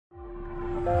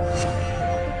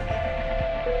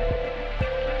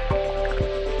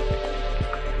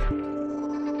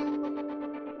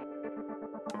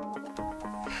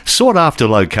Sought after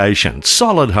location,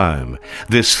 solid home.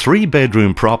 This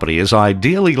 3-bedroom property is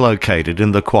ideally located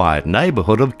in the quiet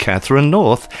neighbourhood of Katherine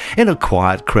North, in a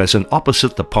quiet Crescent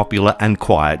opposite the popular and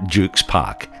quiet Jukes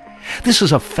Park. This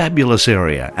is a fabulous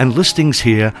area, and listings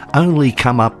here only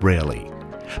come up rarely.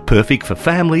 Perfect for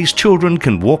families. Children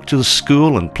can walk to the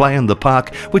school and play in the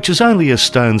park, which is only a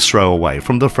stone's throw away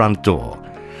from the front door.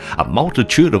 A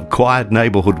multitude of quiet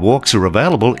neighbourhood walks are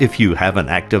available if you have an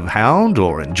active hound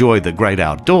or enjoy the great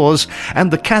outdoors, and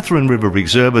the Katherine River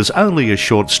Reserve is only a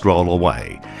short stroll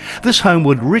away. This home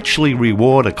would richly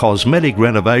reward a cosmetic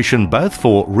renovation both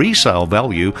for resale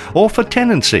value or for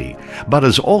tenancy, but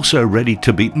is also ready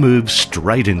to be moved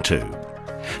straight into.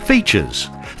 Features: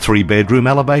 3-bedroom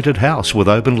elevated house with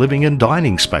open living and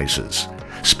dining spaces.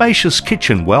 Spacious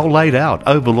kitchen well laid out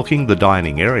overlooking the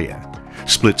dining area.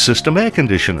 Split system air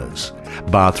conditioners.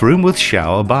 Bathroom with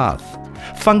shower bath.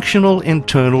 Functional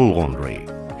internal laundry.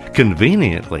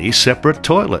 Conveniently separate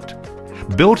toilet.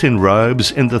 Built-in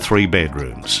robes in the 3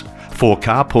 bedrooms. 4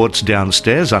 carports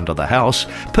downstairs under the house,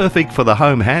 perfect for the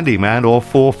home handyman or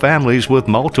for families with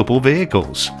multiple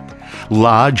vehicles.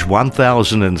 Large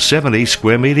 1,070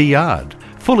 square metre yard,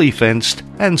 fully fenced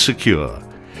and secure.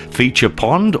 Feature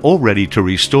pond all ready to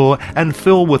restore and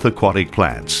fill with aquatic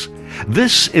plants.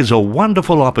 This is a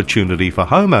wonderful opportunity for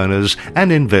homeowners and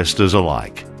investors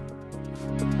alike.